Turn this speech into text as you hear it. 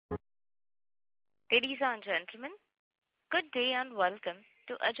Ladies and gentlemen, good day and welcome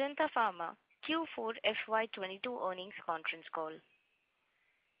to Ajanta Pharma Q4 FY22 earnings conference call.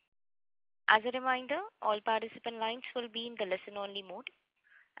 As a reminder, all participant lines will be in the listen-only mode,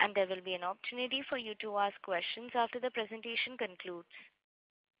 and there will be an opportunity for you to ask questions after the presentation concludes.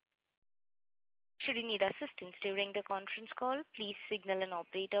 Should you need assistance during the conference call, please signal an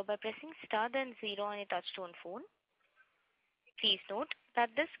operator by pressing star then 0 on your touchtone phone. Please note that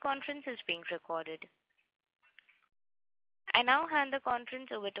this conference is being recorded. I now hand the conference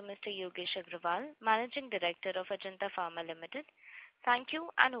over to Mr. Yogesh Agrawal, Managing Director of Ajanta Pharma Limited. Thank you,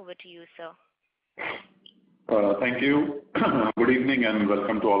 and over to you, sir. Thank you. Good evening and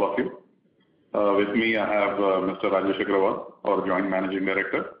welcome to all of you. With me I have Mr. Rajesh Agrawal, our Joint Managing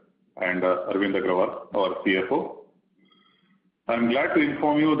Director, and Arvind Agrawal, our CFO. I'm glad to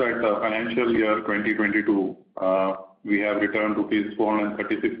inform you that financial year 2022, we have returned rupees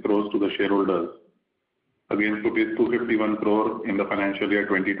 436 crores to the shareholders against rupees 251 crore in the financial year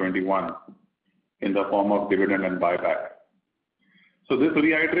 2021 in the form of dividend and buyback. So this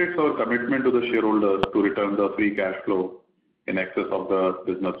reiterates our commitment to the shareholders to return the free cash flow in excess of the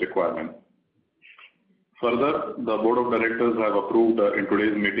business requirement. Further, the Board of Directors have approved in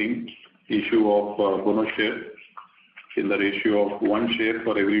today's meeting issue of bonus shares in the ratio of 1 share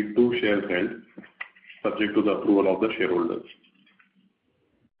for every 2 shares held, subject to the approval of the shareholders.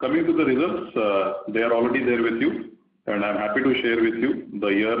 Coming to the results, they are already there with you, and I'm happy to share with you the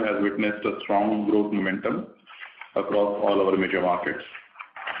year has witnessed a strong growth momentum across all our major markets.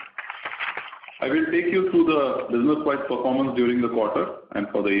 I will take you through the business-wise performance during the quarter and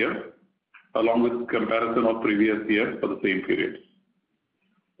for the year, along with comparison of previous year for the same period.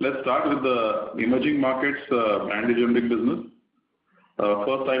 Let's start with the emerging markets branded generic business.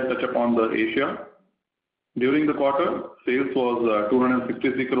 First, I'll touch upon the Asia. During the quarter, sales was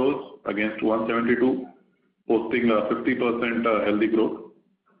 263 crores against 172, posting a 50% healthy growth.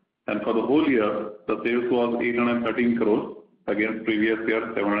 And for the whole year, the sales was 813 crores against previous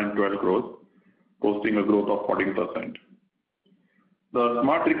year 712 crores, posting a growth of 14%. The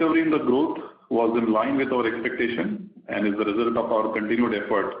smart recovery in the growth was in line with our expectation and is the result of our continued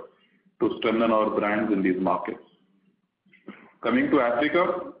effort to strengthen our brands in these markets. Coming to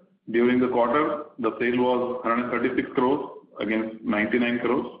Africa, during the quarter, the sale was 136 crores against 99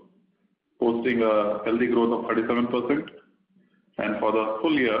 crores, posting a healthy growth of 37%. And for the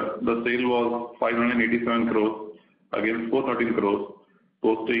full year, the sale was 587 crores against 413 crores,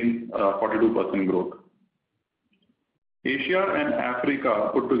 posting 42% growth. Asia and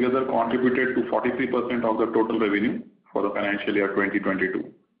Africa put together contributed to 43% of the total revenue for the financial year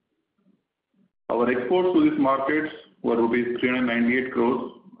 2022. Our exports to these markets were rupees 398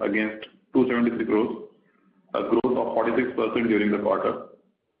 crores against 273 crores, a growth of 46% during the quarter,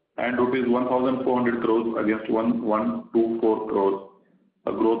 and rupees 1,400 crores against 1,124 crores,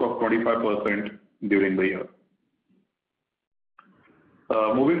 a growth of 25% during the year.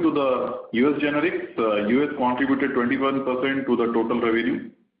 Moving to the US generics, US contributed 21% to the total revenue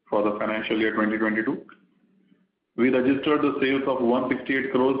for the financial year 2022. We registered the sales of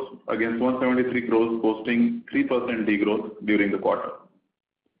 168 crores against 173 crores, posting 3% degrowth during the quarter.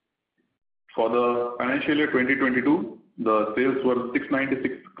 For the financial year 2022, the sales were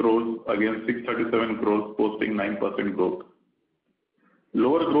 696 crores against 637 crores, posting 9% growth.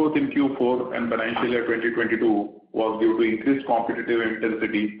 Lower growth in Q4 and financial year 2022 was due to increased competitive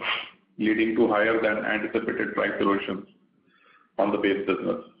intensity, leading to higher than anticipated price erosions on the base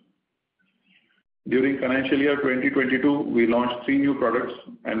business. During financial year 2022, we launched 3 new products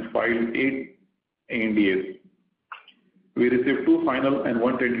and filed 8 ANDAs. We received 2 final and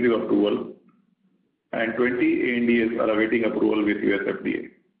 1 tentative approval, and 20 ANDAs are awaiting approval with US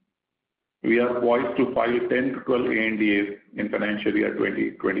FDA. We are poised to file 10 to 12 ANDAs in financial year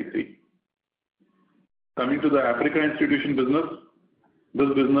 2023. Coming to the Africa institution business, this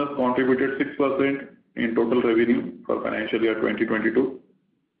business contributed 6% in total revenue for financial year 2022.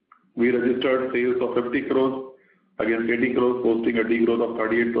 We registered sales of 50 crores against 80 crores, posting a degrowth of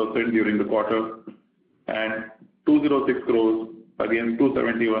 38% during the quarter, and 206 crores against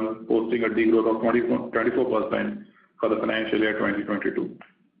 271, posting a degrowth of 24% for the financial year 2022.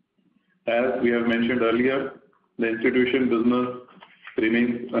 As we have mentioned earlier, the institution business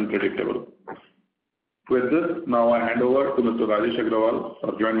remains unpredictable. With this, now I hand over to Mr. Rajesh Agrawal,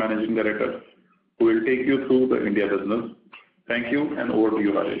 our Joint Managing Director, who will take you through the India business. Thank you, and over to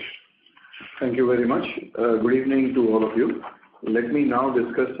you, Rajesh. Thank you very much. Good evening to all of you. Let me now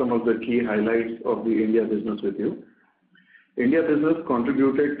discuss some of the key highlights of the India business with you. India business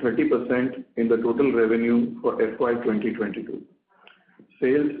contributed 30% in the total revenue for FY 2022.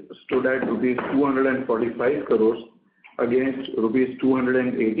 sales stood at rupees 245 crores against rupees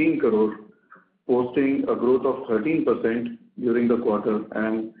 218 crores, posting a growth of 13% during the quarter,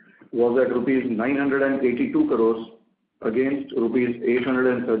 and was at rupees 982 crores against rupees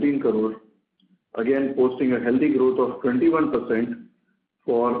 813 crores, again posting a healthy growth of 21%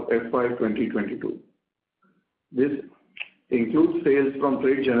 for FY 2022. This includes sales from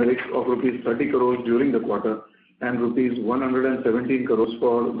trade generics of rupees 30 crores during the quarter and rupees 117 crores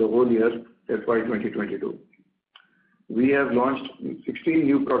for the whole year FY 2022. We have launched 16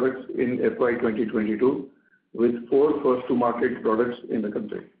 new products in FY 2022 with 4 first-to-market products in the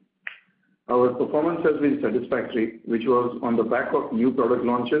country. Our performance has been satisfactory, which was on the back of new product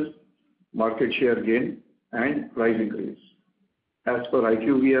launches, market share gain, and price increase. As per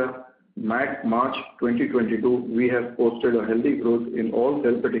IQVIA, MAT March 2022, we have posted a healthy growth in all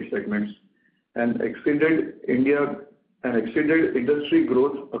therapeutic segments and exceeded industry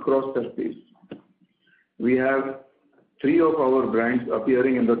growth across therapies. We have 3 of our brands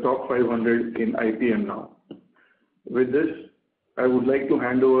appearing in the top 500 in IPM now. With this, I would like to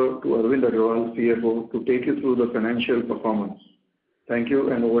hand over to Arvind Agrawal, CFO, to take you through the financial performance. Thank you,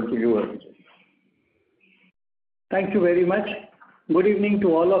 and over to you, Arvind. Thank you very much. Good evening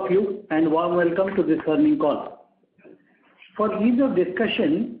to all of you, and warm welcome to this earnings call. For ease of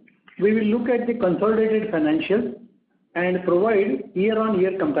discussion, we will look at the consolidated financials and provide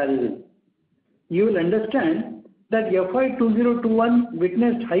year-on-year comparison. You will understand that FY 2021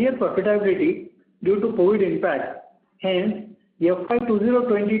 witnessed higher profitability due to COVID impact. Hence, FY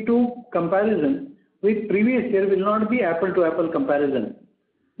 2022 comparison with previous year will not be apple-to-apple comparison.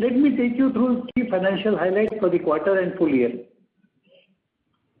 Let me take you through key financial highlights for the quarter and full year.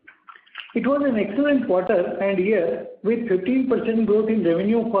 It was an excellent quarter and year with 15% growth in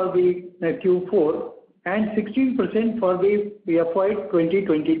revenue for the Q4 and 16% for the FY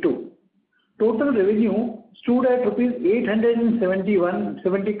 2022. Total revenue stood at rupees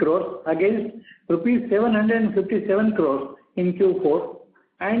 870 crores against rupees 757 crores in Q4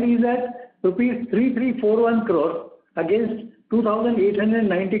 and is at rupees 3341 crores against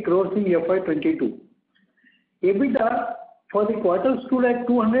 2890 crores in FY 22. EBITDA for the quarter stood at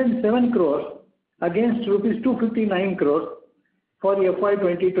 207 crores against rupees 259 crores. For FY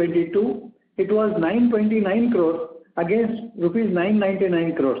 2022, it was 929 crores against rupees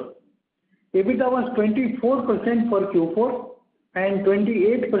 999 crores. EBITDA was 24% for Q4 and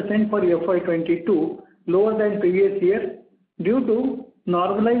 28% for FY 22, lower than previous year due to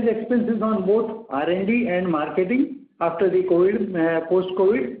normalized expenses on both R&D and marketing after the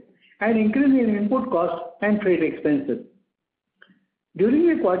post-COVID, and increase in input costs and freight expenses. During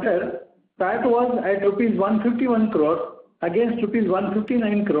the quarter, PAT was at rupees 151 crores against rupees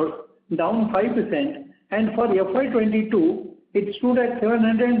 159 crores, down 5%, and for FY 22, it stood at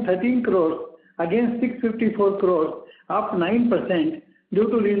 713 crores against 654 crores, up 9% due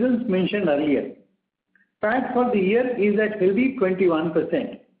to reasons mentioned earlier. PAT for the year is at healthy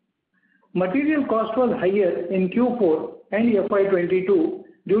 21%. Material cost was higher in Q4 and FY 22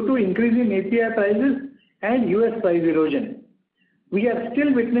 due to increase in API prices and US price erosion. We are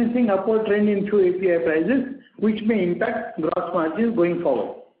still witnessing upward trend in few API prices, which may impact gross margins going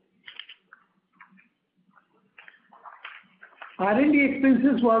forward. R&D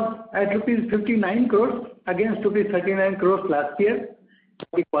expenses was at rupees 59 crores against rupees 39 crores last year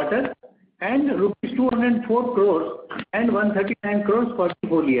for the quarter, and rupees 204 crores and 139 crores for the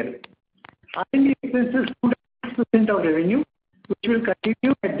whole year. R&D expenses stood at 6% of revenue, which will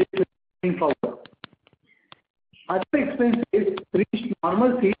continue at this level going forward. Other expenses reached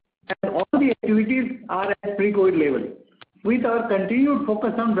normalcy and all the activities are at pre-COVID level. With our continued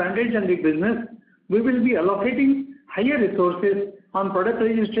focus on branded generic business, we will be allocating higher resources on product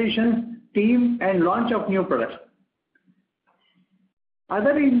registrations, team, and launch of new products.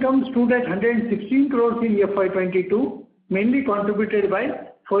 Other income stood at 116 crores in FY 22, mainly contributed by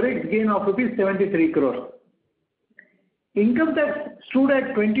forex gain of rupees 73 crores. Income tax stood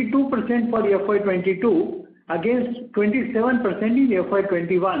at 22% for FY 22 against 27% in FY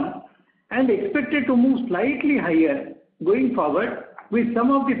 21 and expected to move slightly higher going forward with some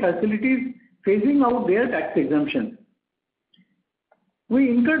of the facilities phasing out their tax exemption. We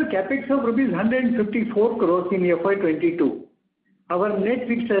incurred capex of rupees 154 crores in FY 22. Our net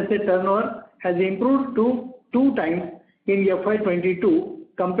fixed asset turnover has improved to 2 times in FY 22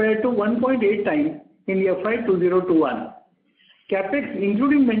 compared to 1.8 times in FY 2021. Capex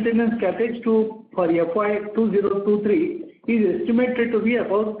including maintenance capex for FY 2023 is estimated to be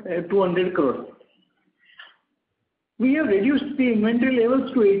about 200 crores. We have reduced the inventory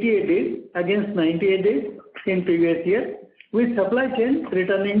levels to 88 days against 98 days in previous year. with supply chain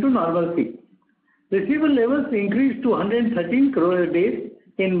returning to normalcy. Receivable levels increased to 113 crore days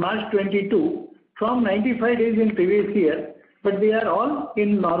in March 22 from 95 days in previous year, but they are all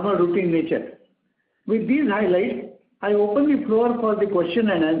in normal routine nature. With these highlights, I open the floor for the question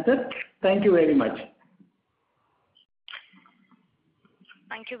and answer. Thank you very much.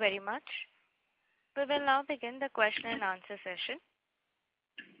 Thank you very much. We will now begin the question and answer session.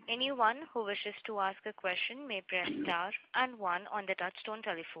 Anyone who wishes to ask a question may press star and 1 on the touchtone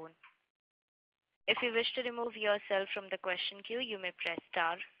telephone. If you wish to remove yourself from the question queue, you may press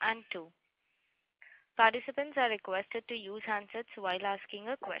star and 2. Participants are requested to use handsets while asking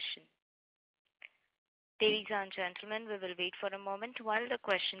a question. Ladies and gentlemen, we will wait for a moment while the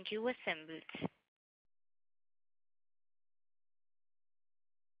question queue assembles.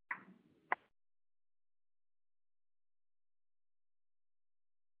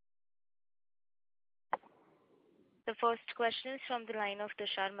 The first question is from the line of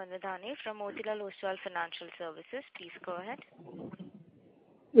Tushar Manudhane from Motilal Oswal Financial Services. Please go ahead.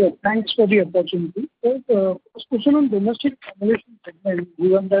 Yeah, thanks for the opportunity. Question on domestic formulation segment,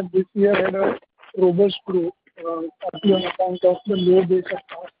 given that this year had a robust growth, partly on account of the low base of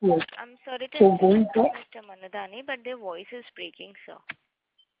last year. I'm sorry to So going interrupt Mr. Manudhane, but their voice is breaking, sir.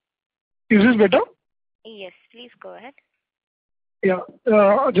 Is this better? Yes, please go ahead. Yeah.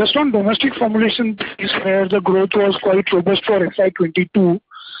 Just on domestic formulation, where the growth was quite robust for FY22,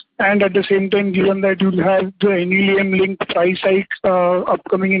 and at the same time, given that you'll have the NLEM linked price hikes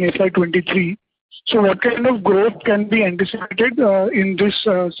upcoming in FY23, so what kind of growth can be anticipated in this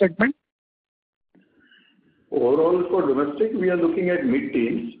segment? Overall, for domestic, we are looking at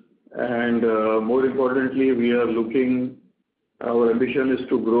mid-teens, and more importantly, our ambition is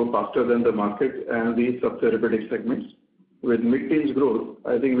to grow faster than the market and the sub-therapeutic segments. With mid-teens growth,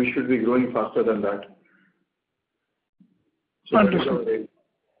 I think we should be growing faster than that. So understood.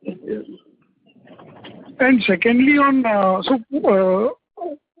 Yes. And secondly on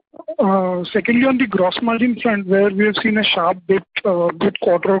the gross margin front, where we have seen a sharp dip, both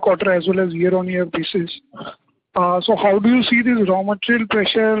quarter-on-quarter as well as year-on-year basis. So how do you see this raw material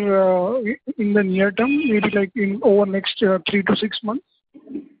pressure in the near term, maybe like in over next 3 to 6 months?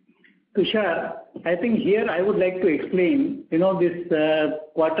 Tushar, I think here I would like to explain, this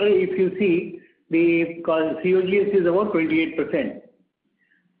quarter, if you see, the COGS is about 28%.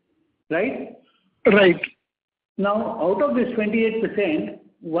 Right? Right. Now, out of this 28%,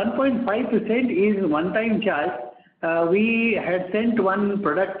 1.5% is one-time charge. We had sent one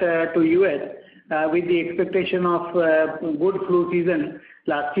product to US with the expectation of good flu season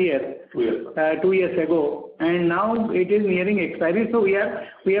last year, 2 years ago, and now it is nearing expiry, so we have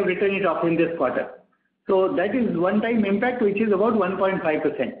written it off in this quarter. So that is one-time impact, which is about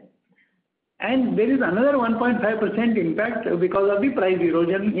 1.5%. And there is another 1.5% impact because of the price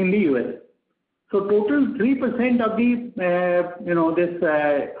erosion in the US. So total 3% of the this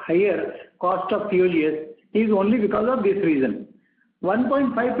higher cost of COGS is only because of this reason.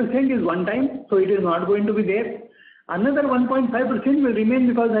 1.5% is one time, so it is not going to be there. Another 1.5% will remain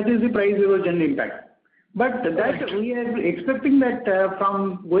because that is the price erosion impact. But that we are expecting that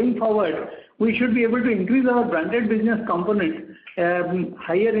from going forward, we should be able to increase our branded business component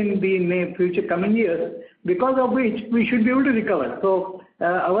higher in the future coming years, because of which we should be able to recover. So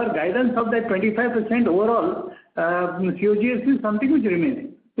our guidance of that 25% overall COGS is something which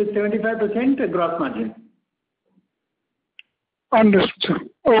remains with 75% gross margin. Understood.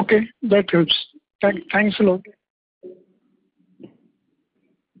 Okay, that helps. Thanks a lot.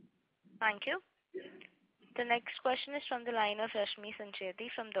 Thank you. The next question is from the line of Rashmi Sancheti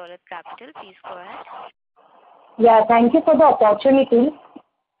from Dolat Capital. Please go ahead. Yeah, thank you for the opportunity.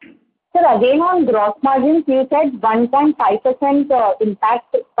 Sir, again on gross margins, you said 1.5%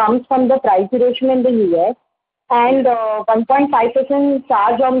 impact comes from the price erosion in the US and 1.5%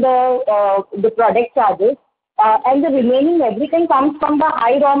 charge on the product charges, and the remaining everything comes from the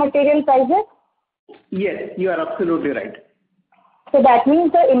high raw material prices? Yes, you are absolutely right. So that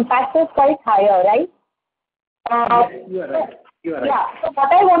means the impact is quite higher, right? Yes, you are right. Yeah. So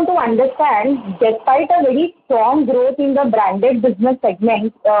what I want to understand, despite a very strong growth in the branded business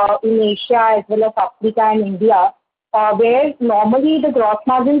segment in Asia as well as Africa and India, where normally the gross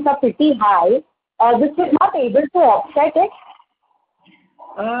margins are pretty high, this is not able to offset it?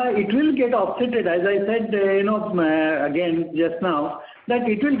 It will get offsetted, as I said, again just now, that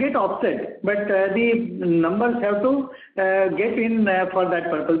it will get offset, but the numbers have to get in for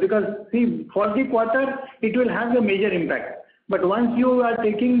that purpose, because see, for the quarter it will have a major impact. But once you are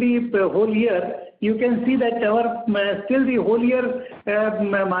taking the whole year, you can see that our still the whole year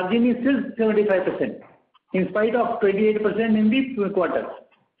margin is still 75%. in spite of 28% in the quarter.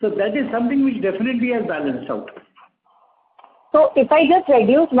 So that is something which definitely has balanced out. So if I just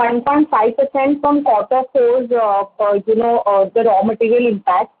reduce 1.5% from quarter four's, the raw material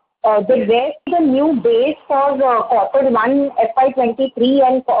impact, the rest, the new base for quarter one FY23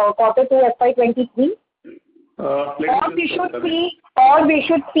 and quarter two FY23? Or we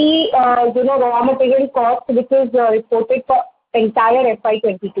should see, raw material cost which is reported for entire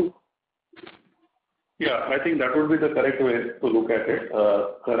FY22. Yeah, I think that would be the correct way to look at it.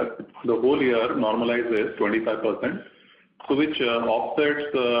 The whole year normalizes 25%, so which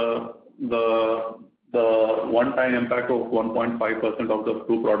offsets the one-time impact of 1.5% of the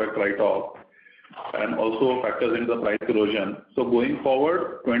two product write-off, and also factors in the price erosion. So going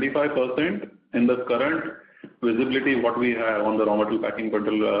forward, 25% in the current visibility what we have on the raw material packing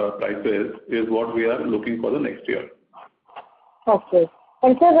bundle prices is what we are looking for the next year. Okay.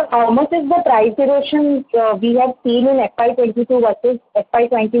 And sir, how much is the price erosion we have seen in FY22 versus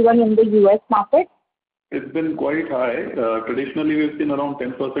FY21 in the US market? It's been quite high. Traditionally, we've seen around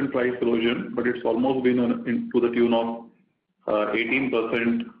 10% price erosion, but it's almost been to the tune of 18%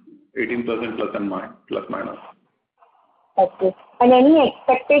 plus minus. Okay. And any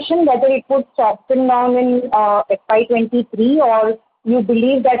expectation whether it would soften down in FY23, or you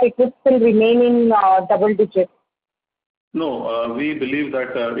believe that it would still remain in double digits? No, we believe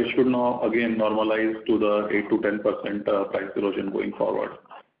that it should now again normalize to the 8 to 10% price erosion going forward.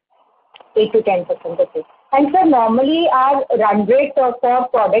 8 to 10%, okay. And sir, normally our run rate for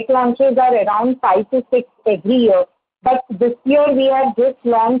product launches are around 5 to 6 every year. But this year we have just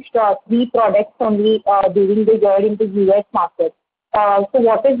launched 3 products only during the year in the US market. So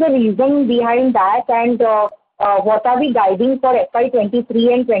what is the reason behind that, and what are we guiding for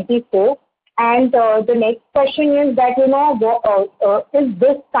FY23 and 24? And the next question is that, is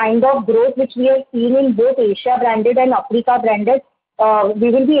this kind of growth which we have seen in both Asia branded and Africa branded, we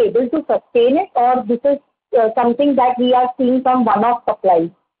will be able to sustain it, or this is something that we are seeing some one-off supplies?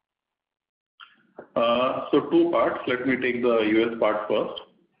 So 2 parts. Let me take the US part first.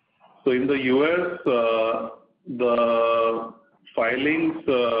 So in the US, the filings,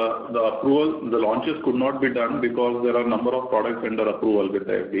 the approval, the launches could not be done because there are a number of products under approval with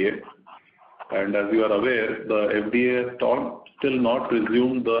the FDA. And as you are aware, the FDA has still not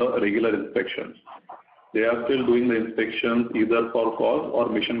resumed the regular inspections. They are still doing the inspections either for cause or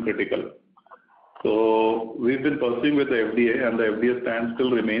mission critical. So we've been pursuing with the FDA, and the FDA stand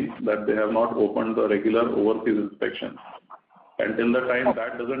still remains that they have not opened the regular overseas inspections. Until the time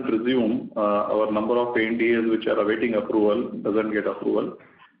that doesn't resume, our number of ANDAs which are awaiting approval doesn't get approval.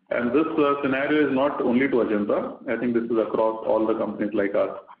 And this scenario is not only to Ajanta. I think this is across all the companies like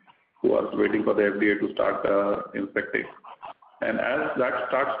us who are waiting for the FDA to start inspecting. And as that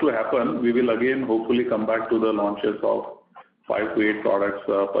starts to happen, we will again hopefully come back to the launches of 5 to 8 products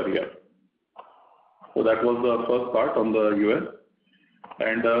per year. So that was the first part on the US.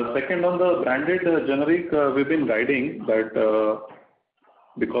 And second, on the branded generic, we've been guiding that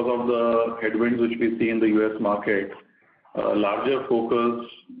because of the headwinds which we see in the US market, larger focus,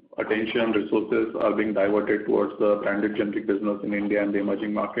 attention, resources are being diverted towards the branded generic business in India and the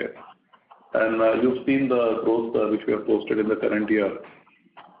emerging market. And you've seen the growth which we have posted in the current year.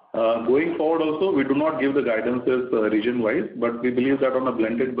 Going forward also, we do not give the guidances region-wise, but we believe that on a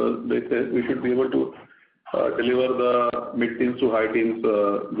blended basis, we should be able to deliver the mid-teens to high-teens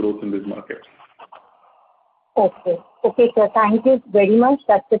growth in this market. Okay. Okay, sir. Thank you very much.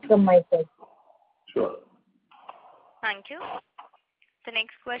 That's it from my side. Sure. Thank you. The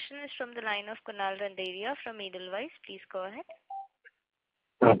next question is from the line of Kunal Randeria from Edelweiss. Please go ahead.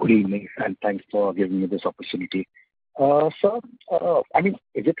 Good evening, and thanks for giving me this opportunity. Sir,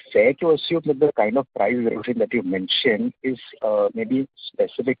 is it fair to assume that the kind of price erosion that you mentioned is maybe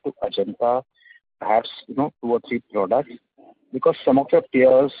specific to Ajanta, perhaps 2 or 3 products? Because some of your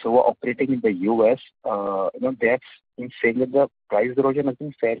peers who are operating in the US, they have been saying that the price erosion has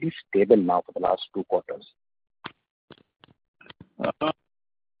been fairly stable now for the last 2 quarters.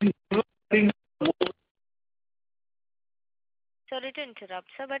 Sorry to interrupt,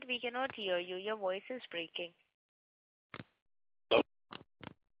 sir, but we cannot hear you. Your voice is breaking.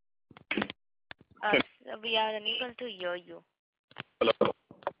 We are unable to hear you. Hello?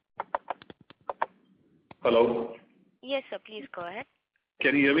 Hello? Yes, sir. Please go ahead.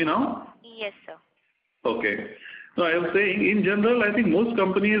 Can you hear me now? Yes, sir. Okay. So I was saying, in general, I think most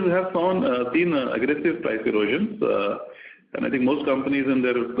companies have seen aggressive price erosions. And I think most companies in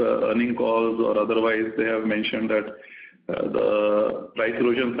their earning calls or otherwise, they have mentioned that the price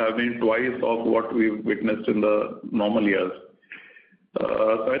erosions have been twice of what we've witnessed in the normal years.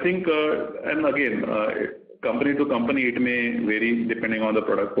 So I think, and again, company to company, it may vary depending on the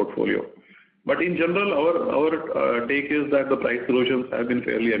product portfolio. But in general, our take is that the price erosions have been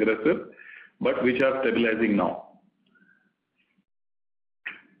fairly aggressive, but which are stabilizing now.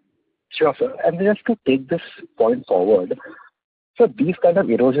 Sure, sir. And just to take this point forward, so these kind of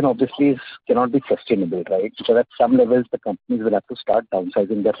erosion obviously cannot be sustainable, right? So at some levels, the companies will have to start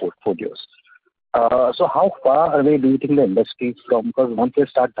downsizing their portfolios. So how far away do you think the industry is from? Because once they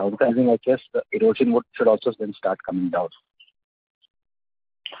start downsizing, I guess the erosion should also then start coming down.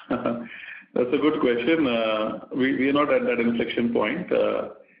 That's a good question. We are not at that inflection point.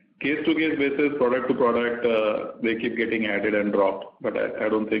 Case-to-case basis, product to product, they keep getting added and dropped. But I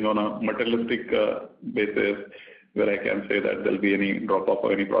don't think on a materialistic basis where I can say that there'll be any drop-off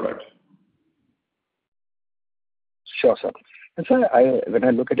of any products. Sure, sir. And sir, when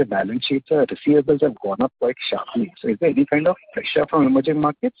I look at the balance sheet, receivables have gone up quite sharply. So is there any kind of pressure from emerging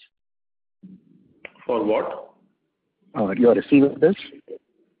markets? For what? Your receivables.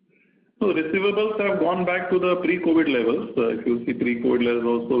 So receivables have gone back to the pre-COVID levels. If you see pre-COVID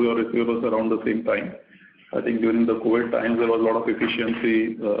levels also, your receivables around the same time. I think during the COVID times, there was a lot of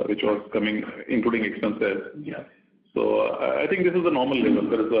efficiency which was coming, including expenses. Yeah. So I think this is the normal level.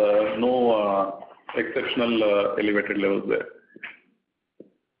 There is no exceptional elevated levels there.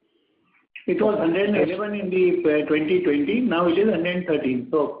 It was 111 in the 2020. Now it is 113.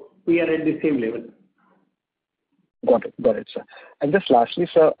 So we are at the same level. Got it, sir. And just lastly,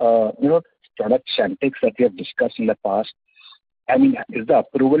 sir, product Chantix that we have discussed in the past, I mean, is the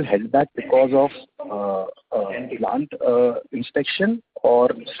approval held back because of plant inspection or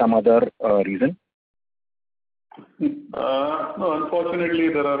some other reason? No, unfortunately,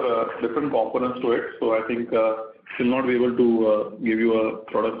 there are different components to it. So I think we'll not be able to give you a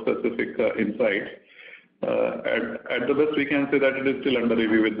product-specific insight. At the best, we can say that it is still under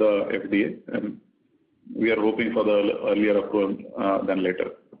review with the FDA, and we are hoping for the earlier approval than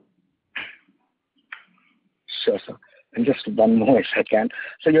later. Sure, sir. And just one more if I can.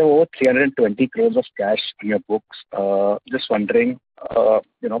 So you have over 320 crores of cash in your books. Just wondering,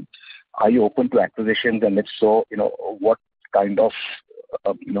 are you open to acquisitions? And if so, what kind of,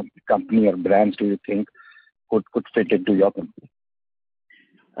 company or brands do you think could fit into your company?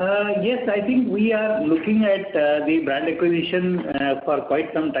 Yes, I think we are looking at the brand acquisition for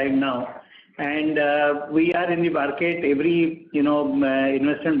quite some time now. And we are in the market. Every,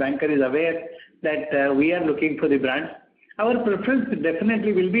 investment banker is aware that we are looking for the brands. Our preference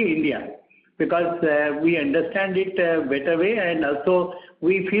definitely will be India because we understand it better way, and also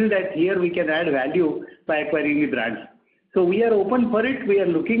we feel that here we can add value by acquiring the brands. So we are open for it. We are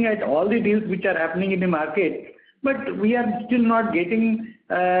looking at all the deals which are happening in the market, but we are still not getting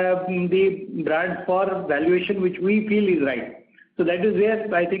the brands for valuation which we feel is right. So that is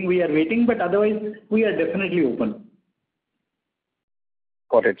where I think we are waiting, but otherwise we are definitely open.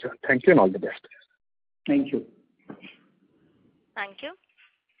 Got it, sir. Thank you and all the best. Thank you. Thank you.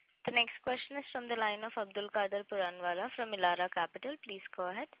 The next question is from the line of Abdul Qadir Puranwala from Elara Capital. Please go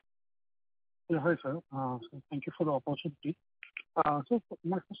ahead. Yeah, hi, sir. So thank you for the opportunity. So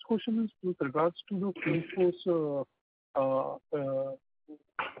my first question is with regards to the field force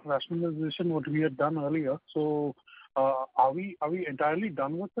rationalization what we had done earlier. So are we entirely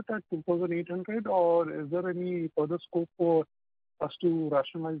done with it at 2,800, or is there any further scope for us to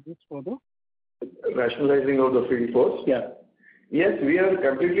rationalize this further? Rationalizing of the field force? Yeah. Yes, we are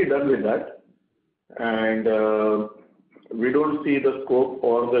completely done with that. And we don't see the scope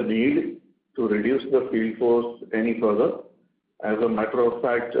or the need to reduce the field force any further. As a matter of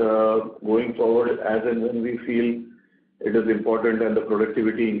fact, going forward, as and when we feel it is important and the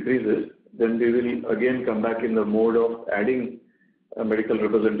productivity increases, then we will again come back in the mode of adding medical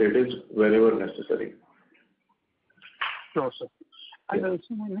representatives wherever necessary. Sure, sir. And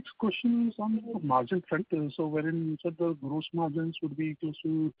so my next question is on the margin front. So wherein you said the gross margins would be close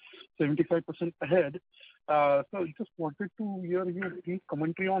to 75% ahead. So I just wanted to hear your brief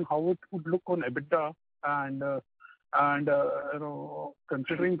commentary on how it would look on EBITDA and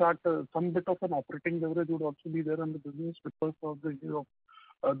considering that some bit of an operating leverage would also be there in the business because of the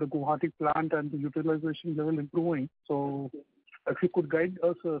Guwahati plant and the utilization level improving. So if you could guide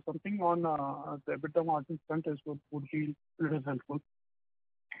us something on the EBITDA margin front as well would be little helpful.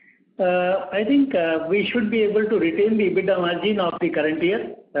 I think we should be able to retain the EBITDA margin of the current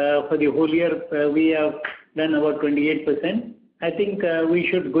year. For the whole year, we have done about 28%. I think we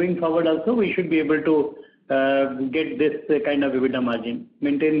should, going forward also, we should be able to get this kind of EBITDA margin,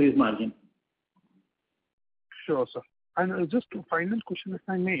 maintain this margin. Sure, sir. And just a final question, if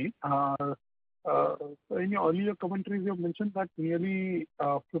I may. In your earlier commentaries, you have mentioned that nearly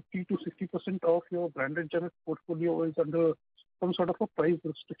 50 to 60% of your branded generic portfolio is under some sort of a price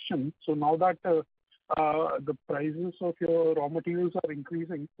restriction. So now that the prices of your raw materials are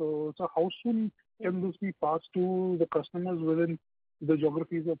increasing, so how soon can this be passed to the customers within the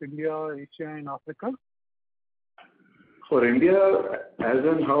geographies of India, Asia, and Africa? For India, as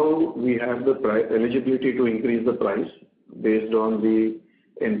and how we have the eligibility to increase the price based on the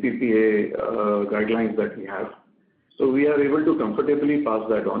NPPA guidelines that we have. So we are able to comfortably pass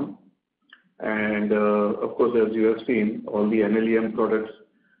that on. And of course, as you have seen, all the NLEM products,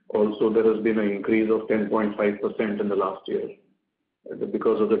 also there has been an increase of 10.5% in the last year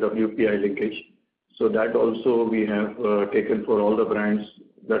because of the WPI linkage. So that also we have taken for all the brands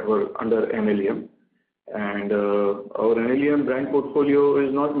that were under NLEM. And our NLEM brand portfolio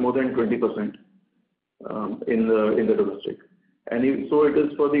is not more than 20% in the domestic. And so it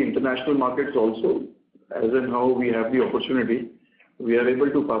is for the international markets also, as in how we have the opportunity, we are able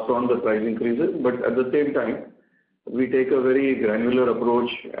to pass on the price increases, but at the same time, we take a very granular approach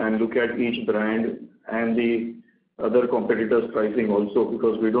and look at each brand and the other competitors' pricing also,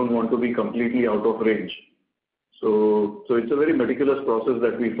 because we don't want to be completely out of range. So it's a very meticulous process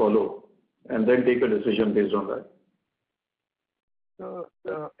that we follow and then take a decision based on that.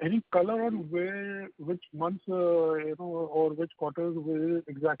 Any color on which months, or which quarters where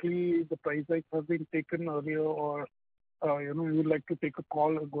exactly the price hike has been taken earlier, or you would like to take a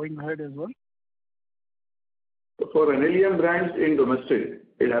call going ahead as well? For NLEM brands in domestic,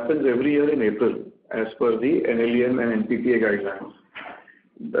 it happens every year in April as per the NLEM and NPPA guidelines.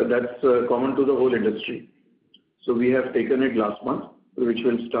 That's common to the whole industry. So we have taken it last month, which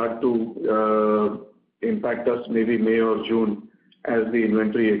will start to impact us maybe May or June as the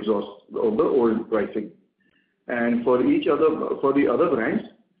inventory exhausts of the old pricing. And for the other brands,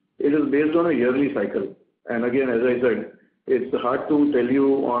 it is based on a yearly cycle. And again, as I said, it's hard to tell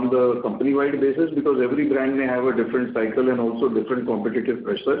you on the company-wide basis because every brand may have a different cycle and also different competitive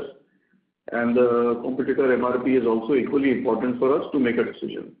pressures. And the competitor MRP is also equally important for us to make a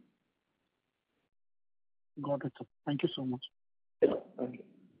decision. Got it, sir. Thank you so much. Yeah, thank you.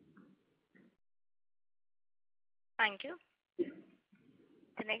 Thank you.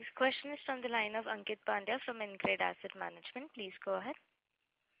 The next question is from the line of Ankit Pandya from InCred Asset Management. Please go ahead.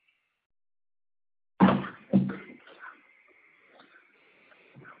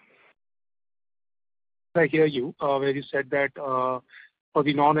 I hear you, where you said that for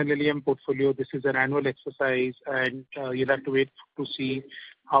the non-NLEM portfolio, this is an annual exercise, and you'll have to wait to see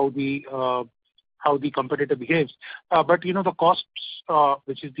how the competitor behaves. But the costs,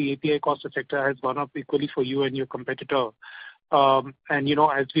 which is the API cost, etc., has gone up equally for you and your competitor. And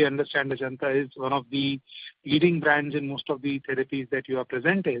as we understand, Ajanta is one of the leading brands in most of the therapies that you are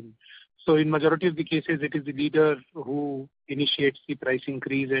present in. So in majority of the cases, it is the leader who initiates the price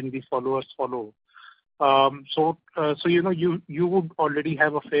increase and the followers follow. So you would already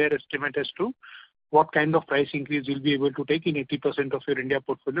have a fair estimate as to what kind of price increase you'll be able to take in 80% of your India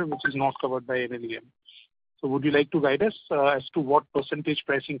portfolio, which is not covered by NLEM. So would you like to guide us as to what percentage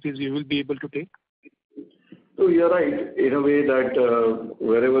price increase you will be able to take? So you're right, in a way that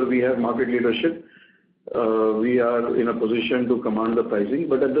wherever we have market leadership, we are in a position to command the pricing.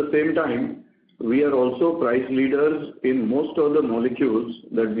 But at the same time, we are also price leaders in most of the molecules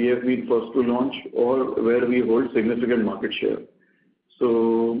that we have been first to launch or where we hold significant market share.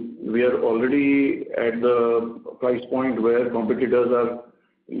 So we are already at the price point where competitors are a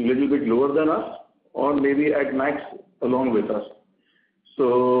little bit lower than us or maybe at max along with us.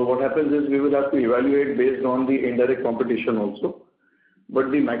 So what happens is we will have to evaluate based on the indirect competition also. But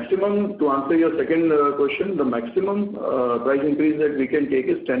the maximum, to answer your second question, the maximum price increase that we can take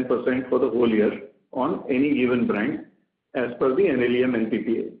is 10% for the whole year on any given brand as per the NLEM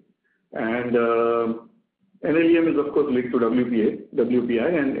NPPA. And NLEM is of course linked to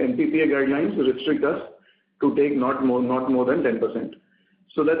WPI, and NPPA guidelines restrict us to take not more than 10%.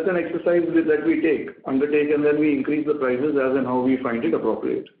 So that's an exercise that we undertake, and then we increase the prices as and how we find it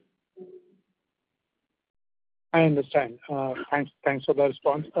appropriate. I understand. Thanks for the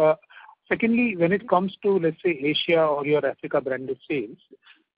response. Secondly, when it comes to, let's say, Asia or your Africa branded sales,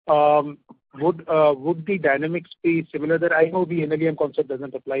 would the dynamics be similar there? I know the NLEM concept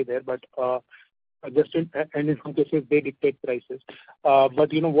doesn't apply there, but in some cases they dictate prices.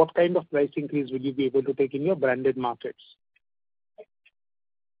 But what kind of price increase will you be able to take in your branded markets?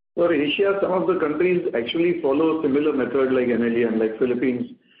 For Asia, some of the countries actually follow similar method like NLEM, like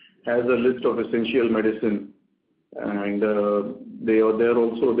Philippines has a list of essential medicine. And they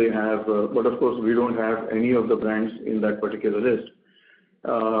have, but of course we don't have any of the brands in that particular list.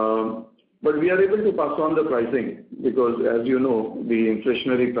 But we are able to pass on the pricing because, as you know, the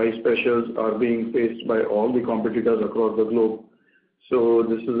inflationary price pressures are being faced by all the competitors across the globe. So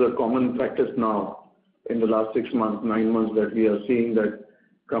this is a common practice now in the last 6 months, 9 months, that we are seeing that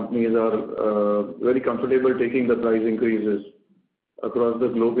companies are very comfortable taking the price increases across the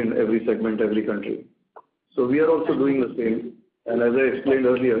globe in every segment, every country. So we are also doing the same. And as I explained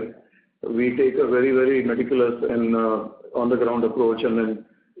earlier, we take a very, very meticulous and on-the-ground approach and then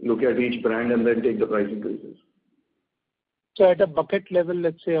look at each brand and then take the price increases. So at a bucket level,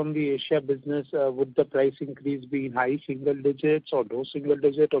 let's say on the Asia business, would the price increase be in high single digits or low single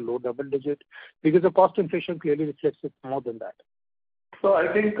digit or low double digit? Because the cost inflation clearly reflects it more than that. So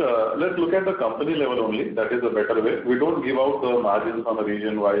I think let's look at the company level only. That is a better way. We don't give out the margins on a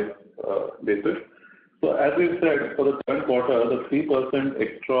region-wise basis. So as we said, for the current quarter, the 3%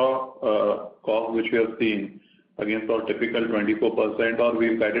 extra cost which we have seen against our typical 24%, or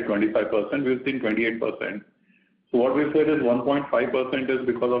we've guided 25%, we've seen 28%. So what we said is 1.5% is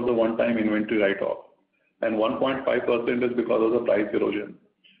because of the one-time inventory write-off, and 1.5% is because of the price erosion.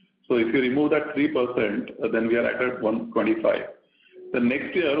 So if you remove that 3%, then we are at 125. The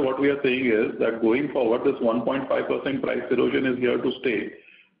next year, what we are saying is that going forward, this 1.5% price erosion is here to stay,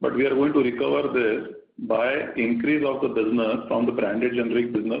 but we are going to recover this by increase of the business from the branded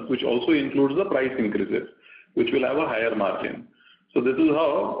generic business, which also includes the price increases, which will have a higher margin. So this is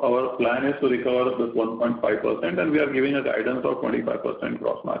how our plan is to recover this 1.5%, and we are giving a guidance of 25%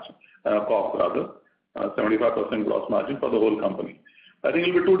 gross margin, cost rather, 75% gross margin for the whole company. I think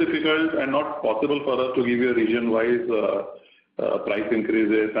it will be too difficult and not possible for us to give you a region-wise price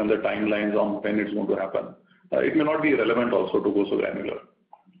increases and the timelines on when it's going to happen. It may not be relevant also to go so granular.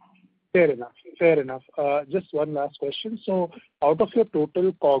 Fair enough. Fair enough. Just one last question. So out of your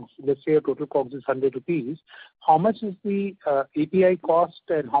total COGS, let's say your total COGS is 100 rupees, how much is the API cost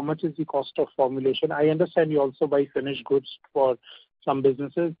and how much is the cost of formulation? I understand you also buy finished goods for some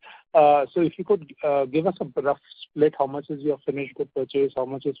businesses. So if you could give us a rough split, how much is your finished good purchase, how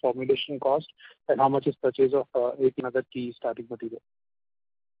much is formulation cost, and how much is purchase of API and other key starting material?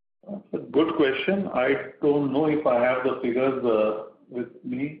 Good question. I don't know if I have the figures with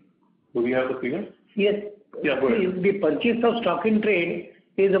me. Do we have the figures? Yes. Yeah, go ahead. The purchase of stock in trade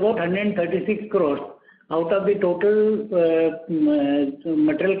is about 136 crores out of the total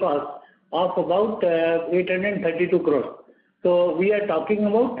material cost of about 832 crores. So we are talking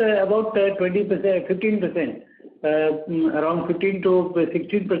about 20%, 15%, around 15 to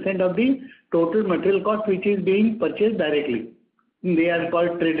 16% of the total material cost which is being purchased directly. They are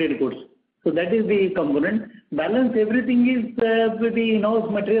called traded goods. So that is the component. Balance everything is with the in-house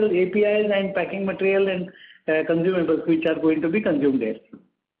material, APIs and packing material and consumables which are going to be consumed there.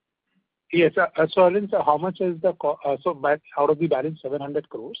 Yes. So Arvind, how much is the out of the balance 700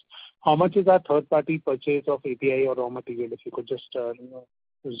 crores, how much is our third-party purchase of API or raw material? If you could just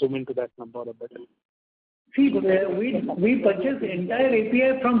zoom into that number a bit. See, we purchase the entire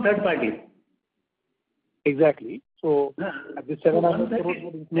API from third parties. Exactly. So the 700 crores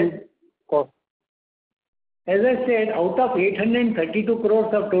would include cost. As I said, out of 832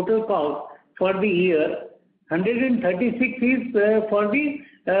 crores of total cost for the year, 136 is for the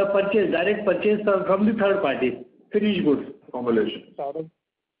direct purchase from the third parties, finished goods. Formulation.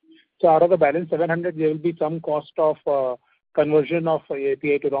 So out of the balance 700, there will be some cost of conversion of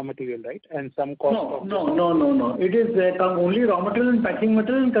API to raw material, right? And some cost No. It is only raw material and packing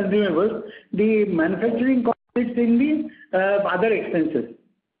material and consumables. The manufacturing cost is in the other expenses.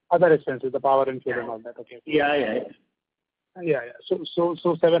 Other expenses, the power and fuel and all that. Okay. Yeah. So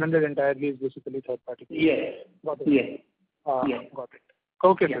 700 entirely is basically third party. Yes. Got it. Yes. Got it.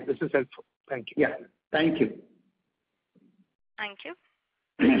 Okay, sir. This is helpful. Thank you. Yeah. Thank you. Thank you.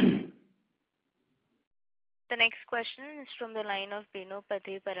 The next question is from the line of Bino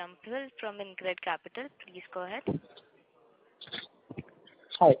Pathiparampil from InCred Capital. Please go ahead.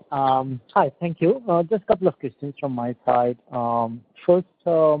 Hi, thank you. Just a couple of questions from my side. First,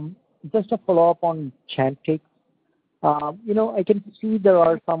 just a follow-up on Chantix. I can see there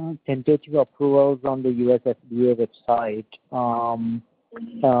are some tentative approvals on the US FDA website,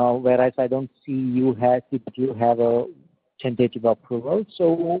 whereas I don't see you have a tentative approval.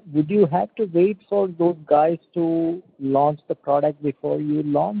 So would you have to wait for those guys to launch the product before you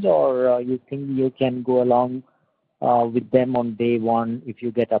launch, or you think you can go along with them on day one if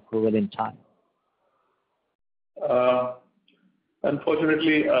you get approval in time?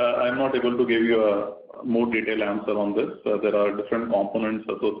 Unfortunately, I'm not able to give you a more detailed answer on this. There are different components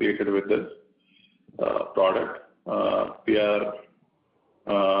associated with this product.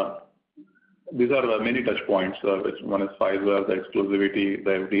 These are many touch points, which one is Pfizer, the exclusivity,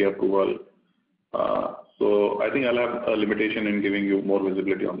 the FDA approval, So I think I'll have a limitation in giving you more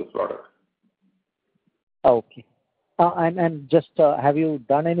visibility on this product. Okay. And just have you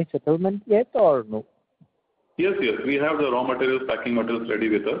done any settlement yet or no? Yes. We have the raw materials, packing materials ready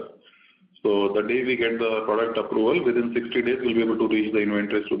with us. So the day we get the product approval, within 60 days, we'll be able to reach the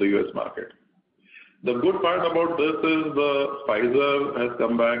inventories to the US market. The good part about this is the Pfizer has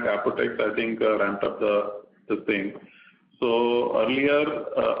come back, Apotex, I think, ramped up this thing. So earlier,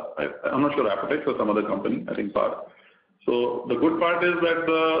 I'm not sure Apotex or some other company, I think Par. So the good part is that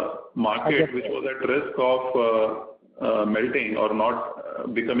the market, which was at risk of melting or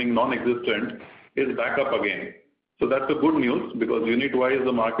not becoming non-existent, is back up again. So that's the good news because unit-wise,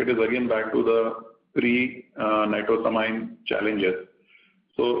 the market is again back to the pre-nitrosamine challenges.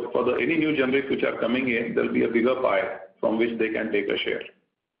 So for any new generics which are coming in, there'll be a bigger pie from which they can take a share.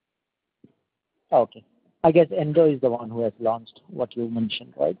 Okay. I guess Endo is the one who has launched what you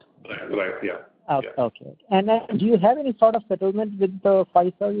mentioned, right? Right, yeah. Okay. And do you have any sort of settlement with the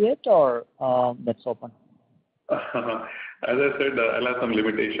Pfizer yet or that's open? As I said, I'll have some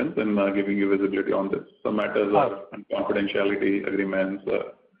limitations in giving you visibility on this. Some matters are confidentiality agreements,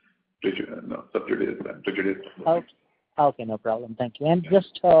 subsidies and prejudice. Okay, no problem. Thank you. And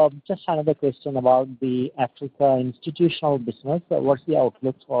just another question about the Africa institutional business. What's the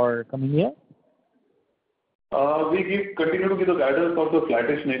outlook for coming year? We continue to give the guidance of the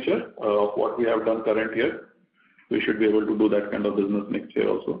flattish nature of what we have done current year. We should be able to do that kind of business next year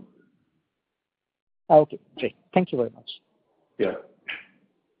also. Okay, great. Thank you very much. Yeah.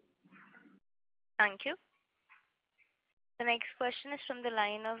 Thank you. The next question is from the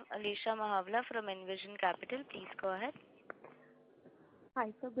line of Alisha Mahavla from Envision Capital. Please go ahead.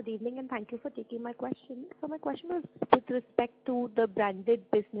 Hi, sir. Good evening, and thank you for taking my question. So my question was with respect to the branded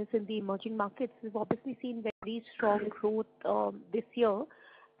business in the emerging markets. We've obviously seen very strong growth this year,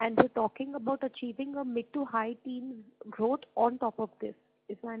 and we're talking about achieving a mid to high teens growth on top of this.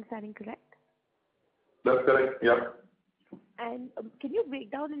 Is my understanding correct? That's correct, yeah. And can you break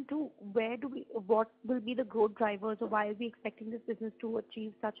down into what will be the growth drivers, or why are we expecting this business to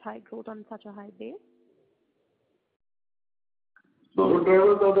achieve such high growth on such a high base? So growth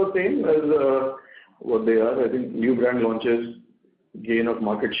drivers are the same as what they are. I think new brand launches, gain of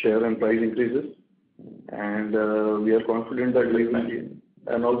market share and price increases. And we are confident that we will,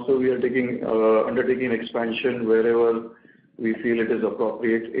 and also we are undertaking expansion wherever we feel it is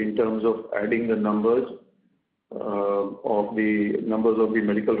appropriate in terms of adding the numbers of the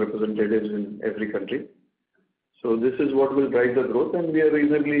medical representatives in every country. So this is what will drive the growth, and we are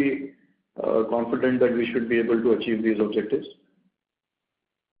reasonably confident that we should be able to achieve these objectives.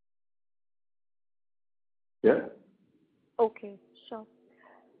 Yeah. Okay, sure.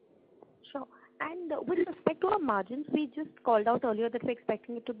 And with respect to our margins, we just called out earlier that we're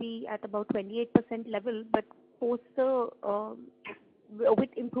expecting it to be at about 28% level, but post with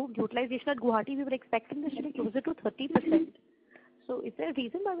improved utilization at Guwahati, we were expecting this to be closer to 30%. So is there a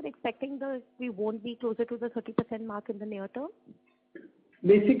reason why we're expecting we won't be closer to the 30% mark in the near term?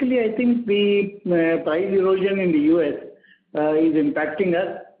 Basically, I think the price erosion in the US is impacting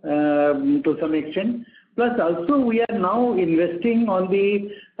us to some extent. Plus, also we are now investing on the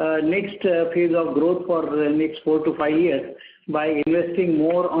next phase of growth for the next 4 to 5 years by investing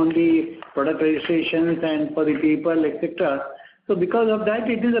more on the product registrations and for the people, etc. So because of that,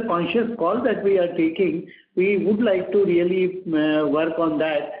 it is a conscious call that we are taking. We would like to really work on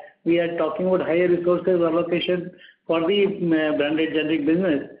that. We are talking about higher resources allocation for the branded generic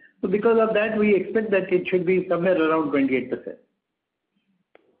business. So because of that, we expect that it should be somewhere around 28%.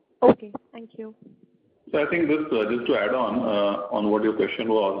 Okay, thank you. So I think this, just to add on what your question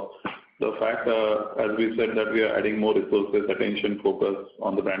was, the fact, as we said, that we are adding more resources, attention, focus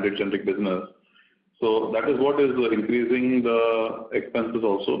on the branded generic business. So that is what is increasing the expenses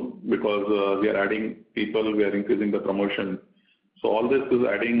also, because we are adding people, we are increasing the promotion. So all this is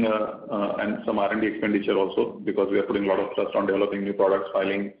adding and some R&D expenditure also, because we are putting a lot of trust on developing new products,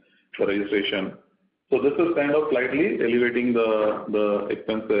 filing the registration. So this is kind of slightly elevating the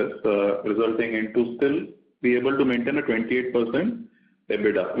expenses, resulting into still be able to maintain a 28%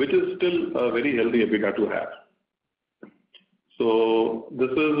 EBITDA, which is still a very healthy EBITDA to have. So this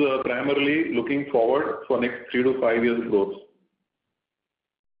is primarily looking forward for next 3 to 5 years growth.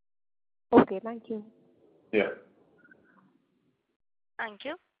 Okay, thank you. Yeah. Thank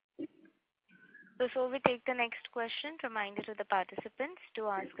you. Before we take the next question, reminder to the participants to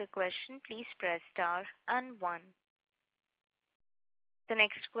ask a question, please press star and 1. The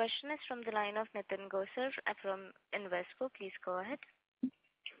next question is from the line of Nitin Gosar from Invesco. Please go ahead.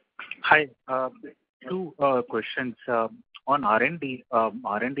 Hi. Two questions. on R&D,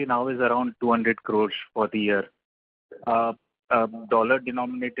 R&D now is around 200 crores for the year. Dollar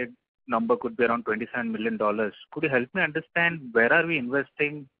denominated number could be around $27 million. Could you help me understand where are we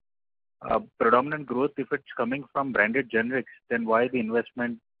investing predominant growth? If it's coming from branded generics, then why the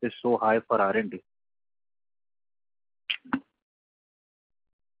investment is so high for R&D?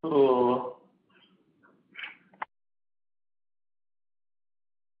 So,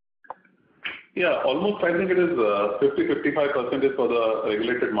 yeah, almost I think it is 50-55% is for the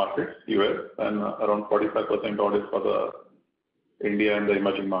regulated markets, US, and around 45% odd is for the India and the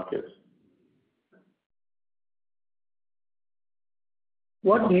emerging markets.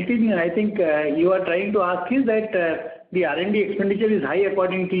 What Nitin, I think you are trying to ask is that the R&D expenditure is high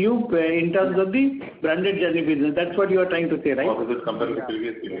according to you in terms of the branded generic business. That's what you are trying to say, right? Or is it compared to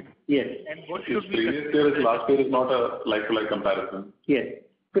previous year? Yes. And what should be previous year is last year is not a like-to-like comparison. Yes.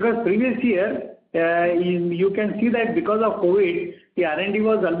 Because previous year, you can see that because of COVID, the R&D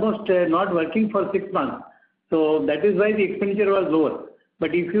was almost not working for 6 months. So that is why the expenditure was lower.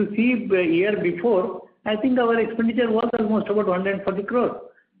 But if you see the year before, I think our expenditure was almost about 140 crores.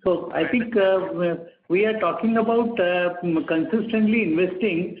 So I think we are talking about consistently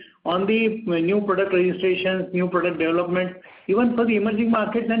investing on the new product registrations, new product development, even for the emerging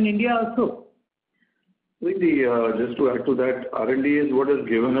markets and India also. With just to add to that, R&D is what has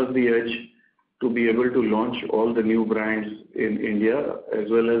given us the edge to be able to launch all the new brands in India as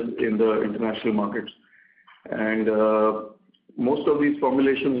well as in the international markets. And most of these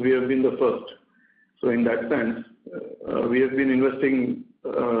formulations we have been the first. So in that sense, we have been investing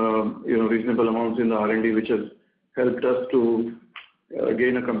reasonable amounts in the R&D, which has helped us to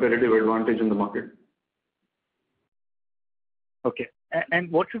gain a competitive advantage in the market. okay?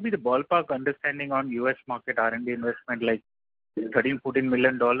 And what should be the ballpark understanding on US market R&D investment, like $13-14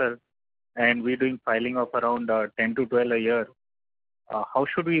 million, and we're doing filing of around 10 to 12 a year? How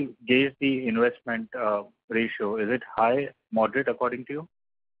should we gauge the investment ratio? Is it high, moderate, according to you?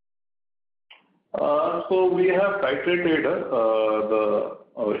 So we have titrated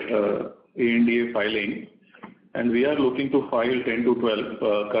the ANDA filing, and we are looking to file 10 to 12.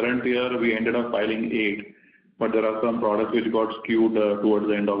 Current year we ended up filing 8, but there are some products which got skewed towards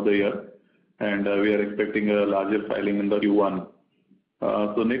the end of the year, and we are expecting a larger filing in the Q1.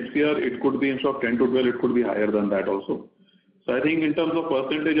 So next year it could be instead of 10 to 12, it could be higher than that also. So I think in terms of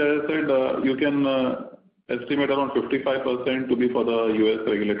percentage, as I said, you can estimate around 55% to be for the US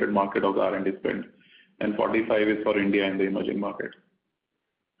regulated market of the R&D spend, and 45 is for India and the emerging market.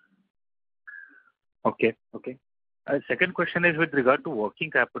 Okay. Second question is with regard to working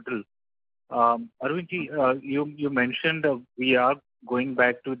capital. Arvindji, you mentioned we are going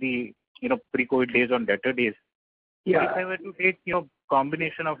back to the pre-COVID days on debtor days. Yeah. If I were to take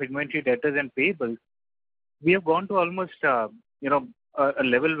combination of inventory, debtors, and payables, we have gone to almost a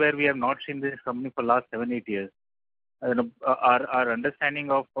level where we have not seen this company for last 7-8 years. Our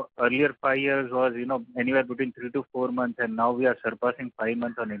understanding of earlier 5 years was anywhere between 3 to 4 months, and now we are surpassing 5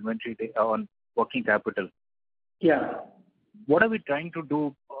 months on inventory on working capital. Yeah. What are we trying to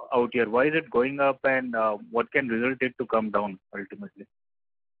do out here? Why is it going up, and what can result it to come down ultimately?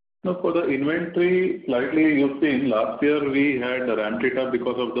 No, for the inventory, slightly you've seen last year we had ramped it up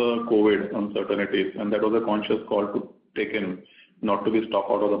because of the COVID uncertainties, and that was a conscious call to take in, not to be stock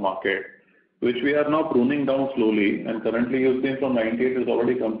out of the market, which we are now pruning down slowly. And currently you've seen from 98 has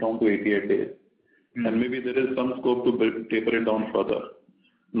already come down to 88 days. And maybe there is some scope to taper it down further.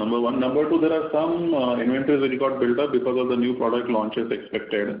 Number one. Number two, there are some inventories which got built up because of the new product launches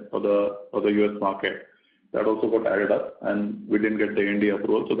expected for the US market. That also got added up, and we didn't get the ANDA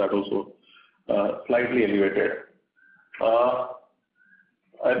approval, so that also slightly elevated.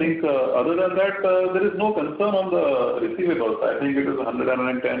 I think other than that, there is no concern on the receivables. I think it is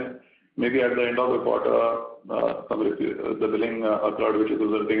 110. Maybe at the end of the quarter, the billing occurred, which is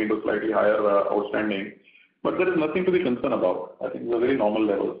resulting into slightly higher outstanding. But there is nothing to be concerned about. I think it's a very normal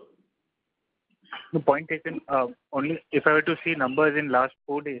level. The point taken. Only if I were to see numbers in last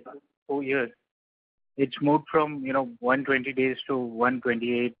 4 years, it's moved from 120 days to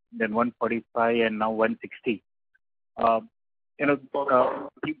 128, then 145, and now 160. Total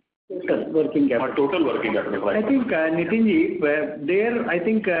working capital. Total working capital, right? I think Nitinji, I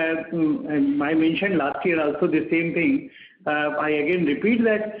think I mentioned last year also the same thing. I again repeat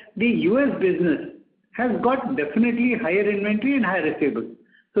that the US business has got definitely higher inventory and higher receivables.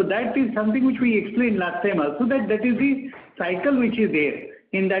 So that is something which we explained last time also, that is the cycle which is there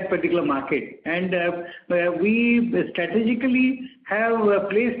in that particular market. And we strategically have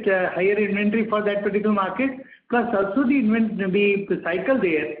placed higher inventory for that particular market Plus also the cycle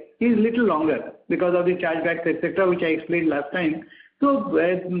there is little longer because of the chargebacks, etc., which I explained last time. So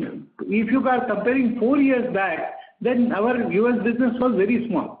if you are comparing 4 years back, then our US business was very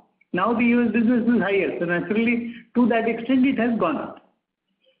small. Now the US business is higher, so naturally to that extent it has gone up.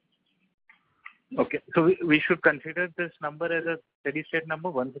 Okay, so we should consider this number as a steady state number,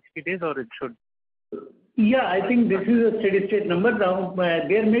 160 days, or it should? Yeah, I think this is a steady state number. Now,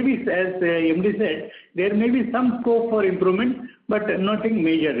 there may be, as MD said, there may be some scope for improvement, but nothing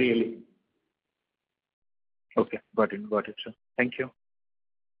major really. Okay, got it, sir. Thank you.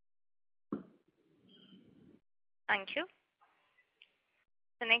 Thank you.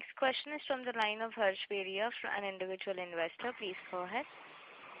 The next question is from the line of Harsh Beria, an individual investor. Please go ahead.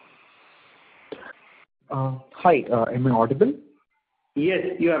 Hi, am I audible? Yes,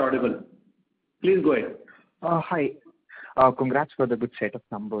 you are audible. Please go ahead. Hi. Congrats for the good set of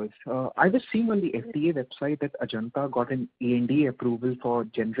numbers. I was seeing on the FDA website that Ajanta got an ANDA approval for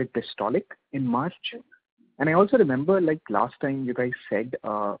generic Destolic in March. And I also remember, like last time you guys said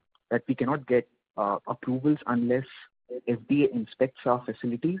that we cannot get approvals unless FDA inspects our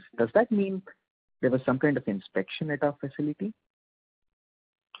facilities. Does that mean there was some kind of inspection at our facility?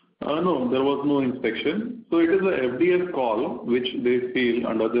 No, there was no inspection. So it is a FDA's call, which they feel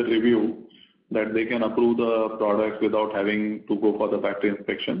under the review that they can approve the products without having to go for the factory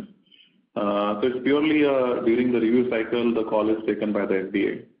inspection. So it's purely during the review cycle, the call is taken by the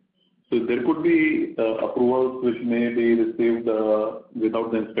FDA. So there could be approvals which may be received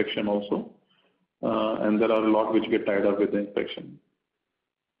without the inspection also. And there are a lot which get tied up with the inspection.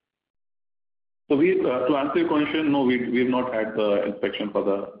 So to answer your question, no, we've not had the inspection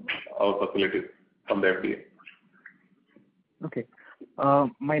for our facilities from the FDA. Okay.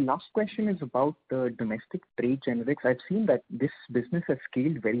 My last question is about the domestic trade generics. I've seen that this business has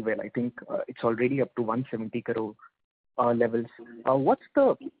scaled very well. I think it's already up to 170 crore levels. What's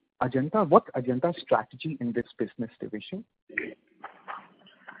Ajanta's strategy in this business division?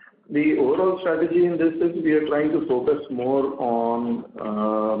 The overall strategy in this is we are trying to focus more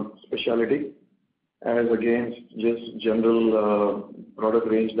on specialty as against just general product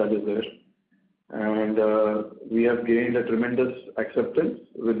range that is there. And we have gained a tremendous acceptance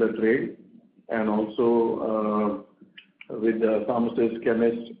with the trade and also with the pharmacists,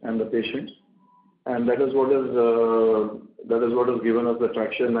 chemists, and the patients. And that is what has given us the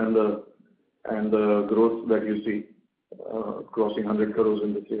traction and the growth that you see crossing 100 crores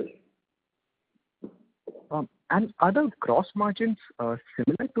in this year. And are the gross margins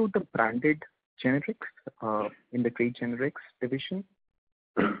similar to the branded generics in the trade generics division?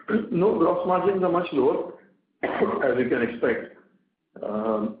 No, gross margins are much lower, as you can expect.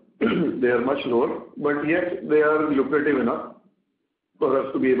 They are much lower, but yet they are lucrative enough for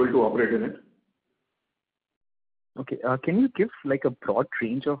us to be able to operate in it. Okay. Can you give like a broad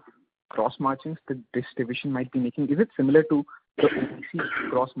range of gross margins that this division might be making? Is it similar to the OTC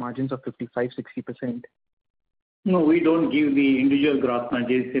gross margins of 55-60%? No, we don't give the individual gross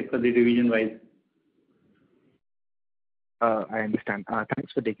margins for the division-wise. I understand.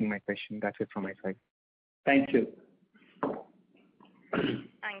 Thanks for taking my question. That's it from my side. Thank you.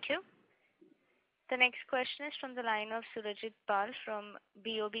 Thank you. The next question is from the line of Surajit Pal from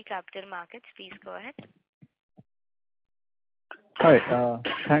BOB Capital Markets. Please go ahead. Hi.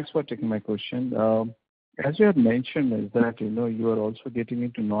 Thanks for taking my question. As you have mentioned, is that you are also getting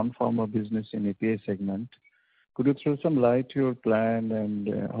into non-pharma business in API segment. Could you throw some light to your plan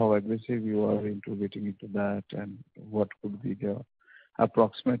and how aggressive you are into getting into that, and what could be the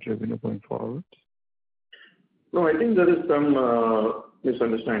approximate revenue going forward? No, I think there is some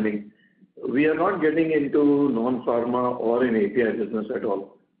misunderstanding. We are not getting into non-pharma or in API business at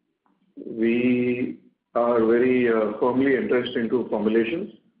all. We are very firmly interested into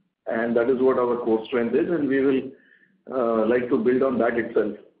formulations, and that is what our core strength is, and we will like to build on that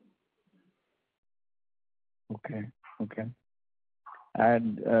itself. Okay.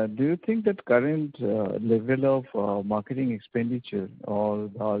 And do you think that current level of marketing expenditure or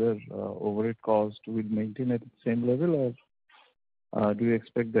the other overhead cost will maintain at the same level, or do you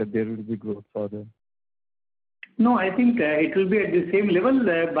expect that there will be growth further? No, I think it will be at the same level,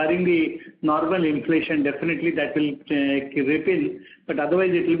 barring the normal inflation. Definitely that will creep in, but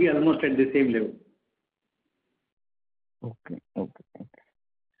otherwise it will be almost at the same level. Okay.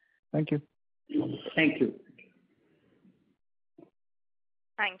 Thank you. Thank you.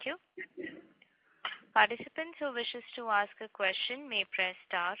 Thank you. Participants who wishes to ask a question may press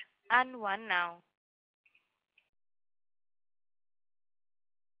star and 1 now.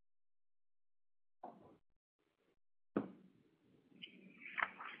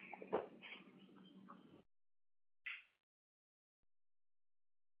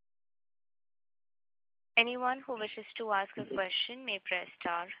 Anyone who wishes to ask a question may press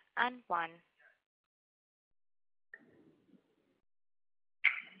star and one.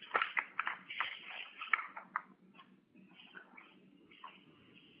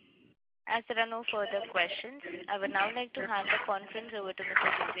 As there are no further questions, I would now like to hand the conference over to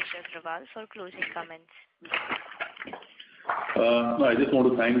Mr. Yogesh Agrawal for closing comments. I just want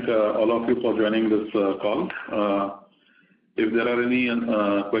to thank all of you for joining this call. If there are any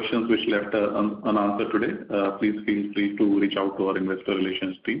questions which left unanswered today, please feel free to reach out to our investor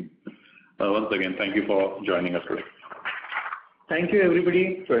relations team. Once again, thank you for joining us today. Thank you,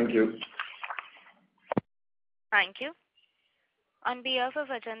 everybody. Thank you. Thank you. On behalf of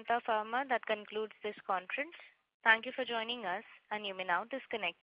Ajanta Pharma, that concludes this conference. Thank you for joining us, and you may now disconnect.